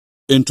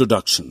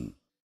Introduction.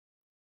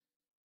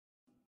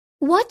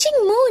 Watching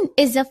moon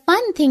is a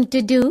fun thing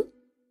to do.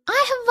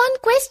 I have one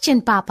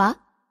question, Papa.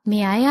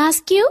 May I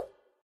ask you?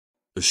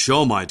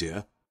 Sure, my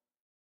dear.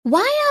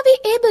 Why are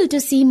we able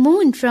to see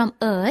moon from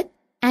Earth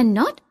and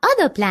not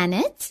other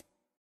planets?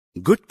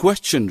 Good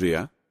question,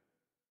 Ria.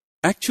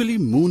 Actually,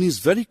 moon is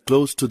very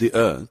close to the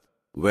Earth,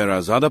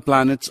 whereas other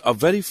planets are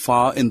very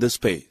far in the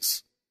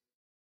space.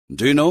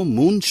 Do you know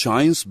moon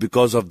shines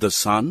because of the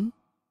sun?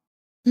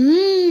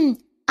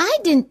 I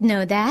didn't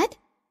know that.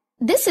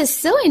 This is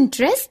so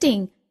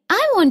interesting.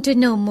 I want to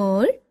know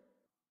more.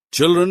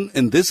 Children,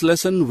 in this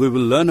lesson we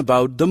will learn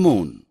about the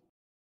moon.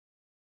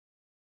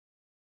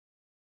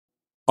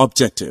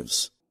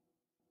 Objectives.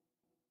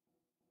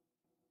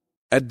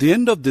 At the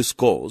end of this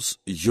course,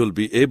 you'll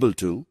be able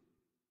to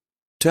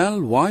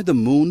tell why the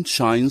moon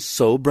shines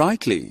so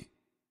brightly,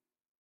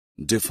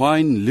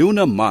 define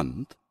lunar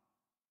month,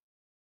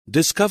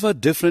 discover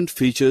different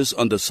features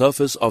on the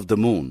surface of the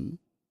moon,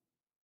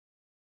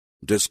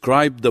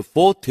 describe the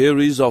 4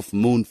 theories of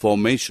moon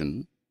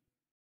formation,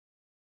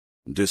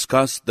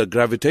 discuss the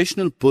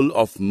gravitational pull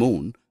of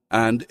moon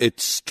and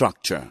its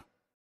structure.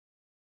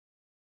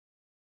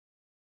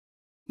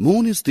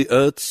 Moon is the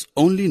Earth's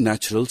only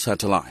natural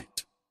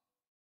satellite.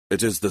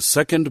 It is the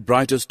second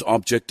brightest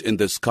object in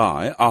the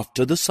sky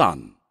after the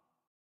sun.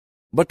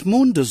 But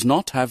moon does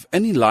not have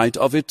any light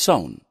of its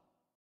own.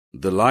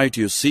 The light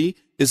you see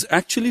is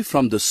actually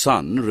from the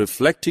sun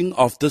reflecting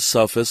off the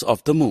surface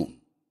of the moon.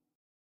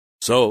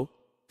 So,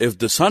 if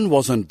the sun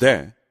wasn't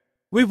there,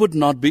 we would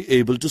not be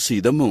able to see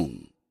the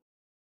moon.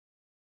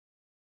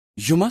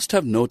 You must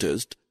have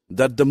noticed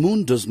that the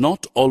moon does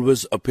not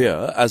always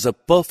appear as a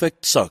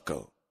perfect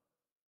circle.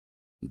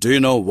 Do you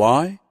know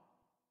why?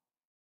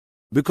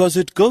 Because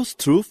it goes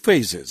through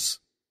phases.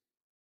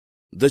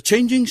 The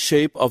changing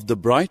shape of the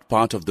bright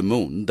part of the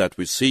moon that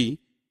we see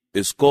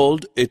is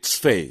called its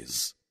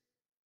phase.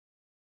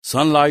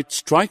 Sunlight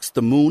strikes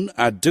the moon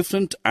at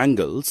different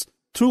angles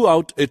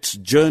throughout its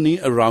journey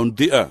around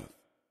the Earth.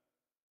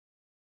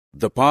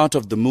 The part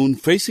of the moon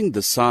facing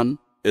the sun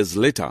is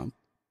lit up,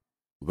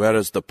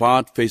 whereas the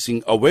part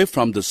facing away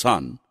from the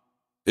sun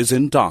is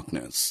in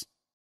darkness.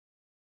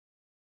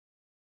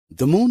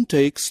 The moon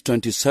takes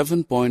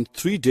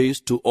 27.3 days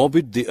to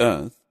orbit the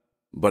Earth,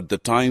 but the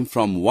time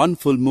from one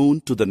full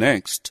moon to the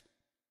next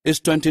is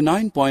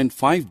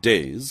 29.5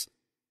 days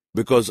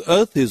because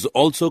Earth is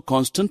also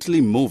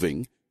constantly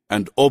moving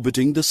and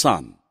orbiting the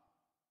sun.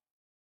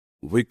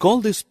 We call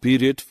this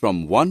period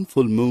from one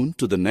full moon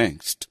to the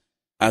next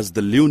as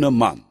the lunar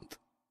month.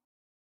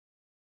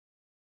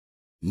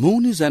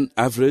 Moon is an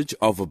average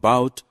of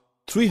about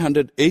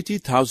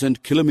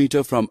 380,000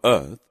 kilometers from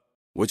Earth,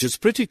 which is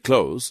pretty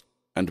close,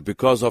 and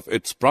because of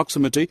its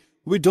proximity,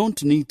 we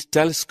don't need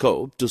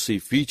telescope to see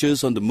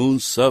features on the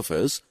moon's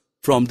surface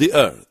from the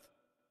Earth.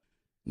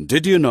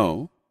 Did you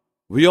know?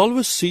 We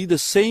always see the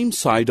same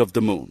side of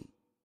the moon.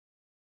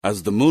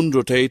 As the moon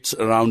rotates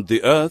around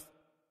the Earth,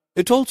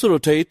 it also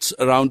rotates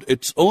around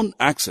its own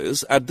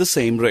axis at the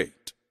same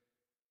rate.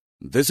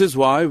 This is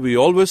why we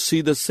always see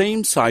the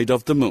same side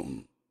of the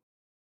moon.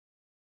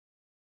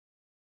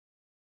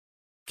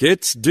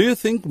 Kids, do you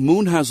think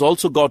moon has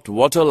also got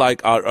water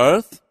like our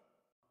Earth?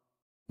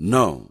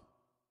 No.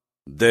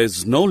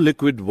 There's no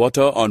liquid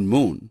water on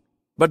moon,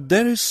 but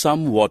there is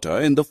some water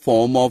in the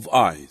form of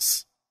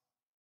ice.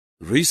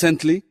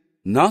 Recently,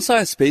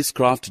 NASA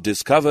spacecraft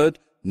discovered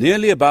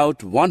nearly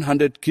about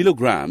 100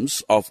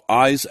 kilograms of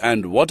ice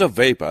and water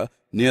vapor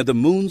near the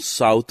moon's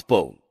south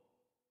pole.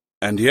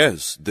 And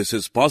yes, this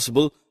is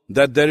possible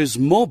that there is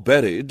more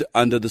buried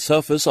under the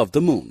surface of the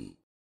moon.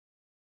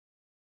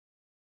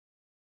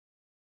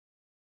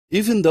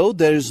 Even though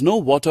there is no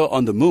water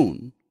on the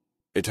moon,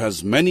 it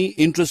has many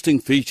interesting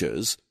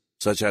features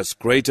such as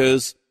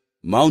craters,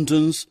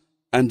 mountains,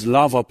 and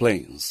lava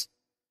plains.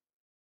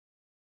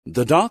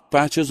 The dark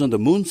patches on the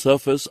moon's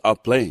surface are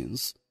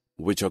plains,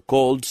 which are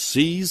called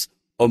seas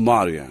or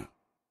maria.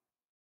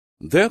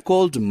 They are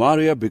called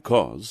maria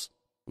because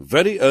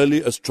very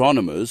early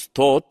astronomers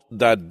thought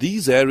that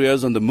these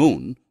areas on the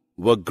moon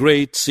were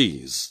great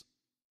seas.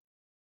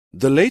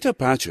 The later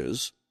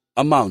patches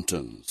are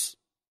mountains.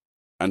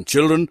 And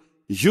children,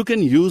 you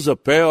can use a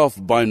pair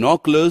of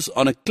binoculars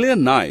on a clear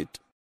night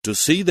to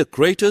see the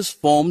craters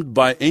formed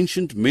by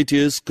ancient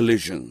meteors'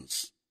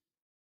 collisions.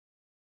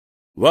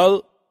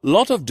 Well,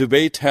 lot of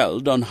debate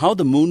held on how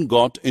the moon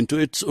got into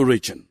its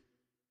origin.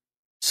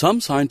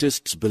 Some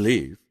scientists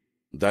believe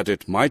that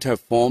it might have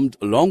formed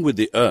along with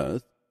the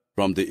Earth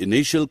from the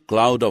initial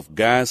cloud of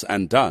gas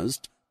and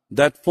dust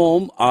that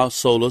form our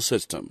solar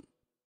system.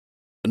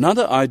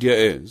 Another idea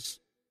is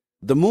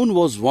the moon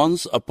was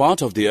once a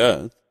part of the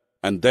Earth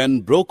and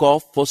then broke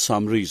off for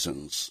some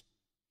reasons.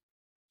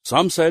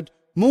 Some said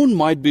moon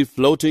might be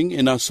floating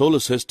in our solar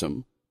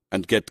system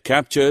and get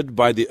captured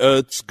by the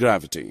Earth's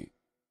gravity.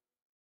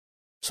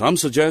 Some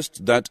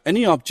suggest that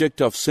any object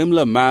of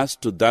similar mass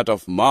to that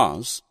of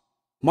Mars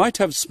might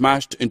have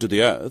smashed into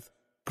the Earth,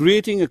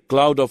 creating a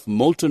cloud of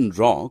molten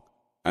rock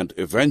and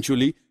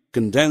eventually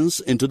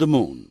condense into the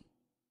moon.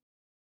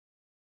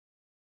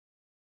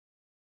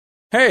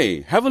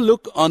 Hey, have a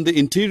look on the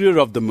interior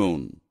of the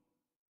moon.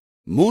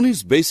 Moon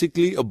is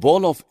basically a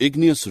ball of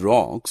igneous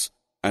rocks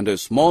and a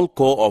small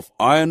core of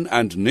iron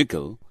and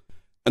nickel,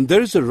 and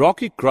there is a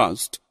rocky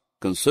crust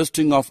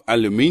consisting of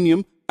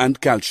aluminium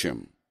and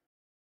calcium.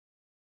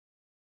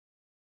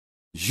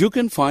 You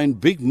can find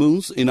big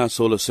moons in our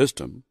solar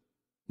system,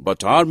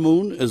 but our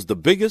moon is the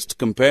biggest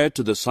compared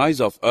to the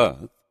size of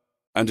Earth,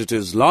 and it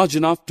is large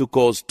enough to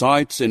cause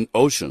tides in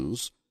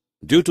oceans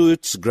due to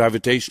its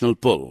gravitational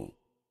pull.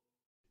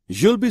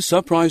 You'll be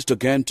surprised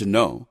again to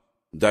know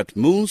that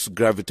Moon's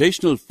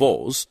gravitational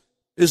force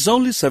is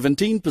only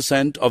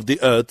 17% of the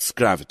Earth's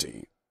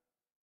gravity.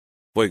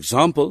 For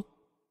example,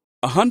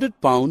 a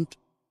 100-pound,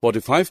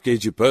 45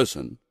 kg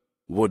person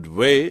would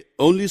weigh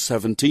only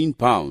 17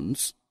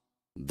 pounds,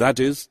 that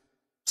is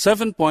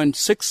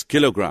 7.6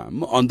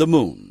 kilogram on the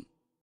Moon.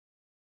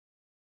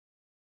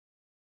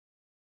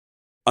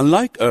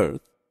 Unlike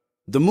Earth,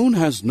 the Moon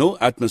has no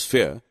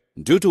atmosphere,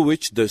 due to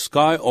which the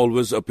sky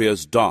always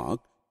appears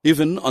dark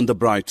even on the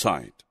bright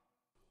side.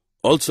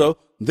 Also,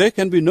 there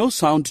can be no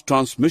sound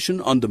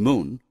transmission on the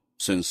Moon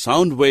since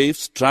sound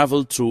waves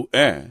travel through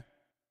air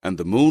and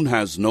the Moon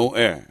has no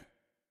air.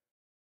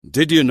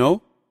 Did you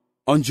know?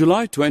 On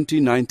July 20,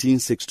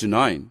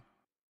 1969,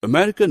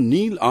 American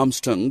Neil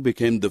Armstrong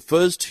became the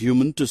first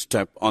human to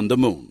step on the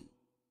Moon.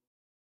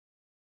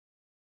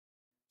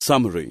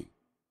 Summary.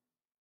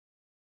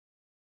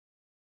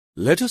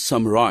 Let us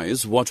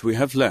summarize what we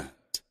have learned.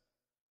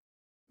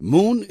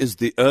 Moon is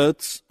the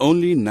Earth's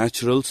only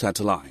natural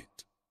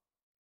satellite.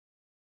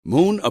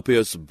 Moon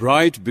appears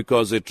bright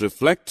because it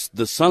reflects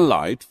the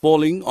sunlight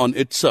falling on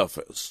its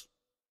surface.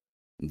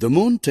 The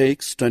Moon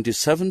takes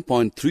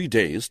 27.3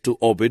 days to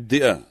orbit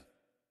the Earth.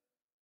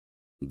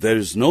 There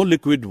is no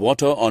liquid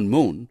water on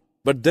Moon,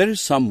 but there is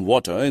some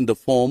water in the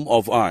form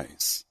of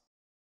ice.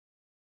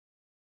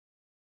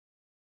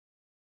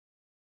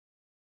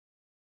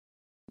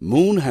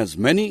 Moon has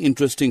many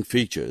interesting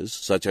features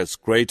such as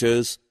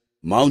craters,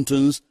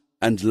 mountains,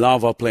 and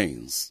lava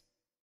plains.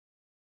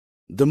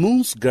 The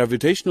Moon's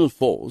gravitational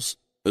force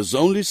is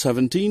only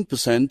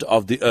 17%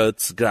 of the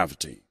Earth's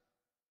gravity.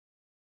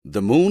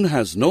 The Moon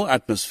has no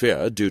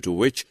atmosphere, due to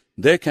which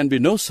there can be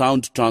no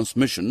sound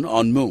transmission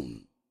on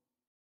Moon.